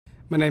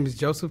My name is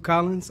Joseph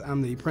Collins.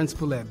 I'm the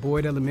principal at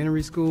Boyd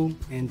Elementary School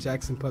and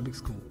Jackson Public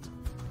Schools.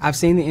 I've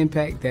seen the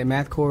impact that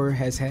Math Corps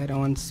has had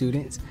on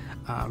students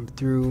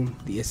through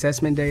the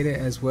assessment data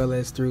as well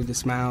as through the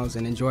smiles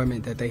and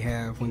enjoyment that they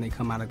have when they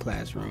come out of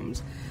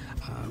classrooms.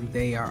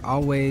 They are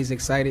always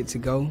excited to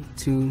go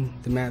to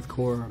the Math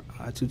Corps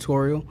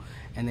tutorial,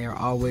 and they are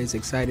always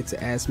excited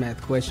to ask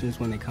math questions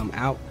when they come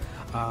out.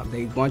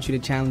 They want you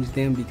to challenge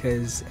them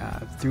because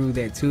through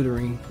that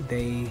tutoring,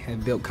 they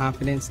have built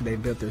confidence,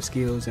 they've built their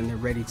skills, and they're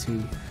ready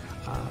to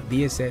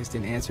be assessed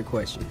and answer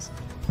questions.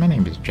 My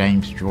name is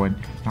James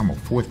Jordan. I'm a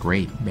 4th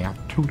grade math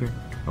tutor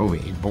over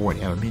at Boyd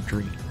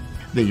Elementary.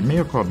 The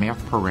AmeriCorps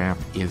Math program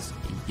is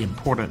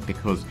important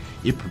because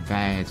it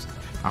provides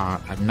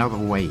another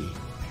way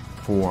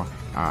for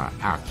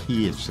our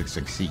kids to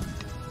succeed.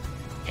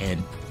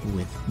 And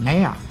with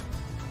math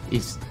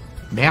is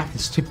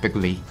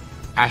typically,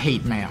 I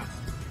hate math,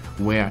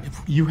 where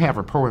if you have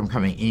a program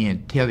coming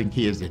in telling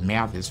kids that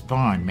math is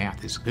fun,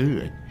 math is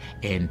good,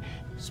 and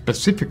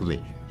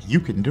specifically you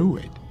can do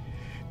it,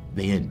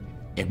 then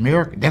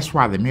that's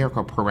why the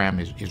AmeriCorps program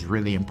is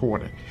really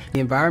important. The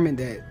environment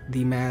that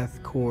the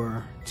Math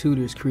Corps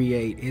tutors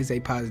create is a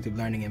positive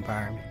learning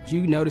environment.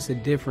 You notice a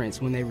difference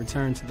when they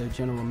return to their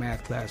general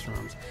math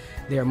classrooms.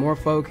 They are more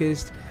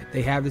focused,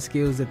 they have the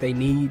skills that they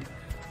need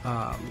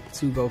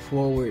to go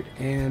forward,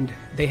 and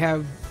they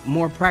have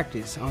more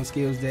practice on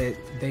skills that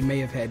they may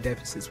have had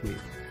deficits with.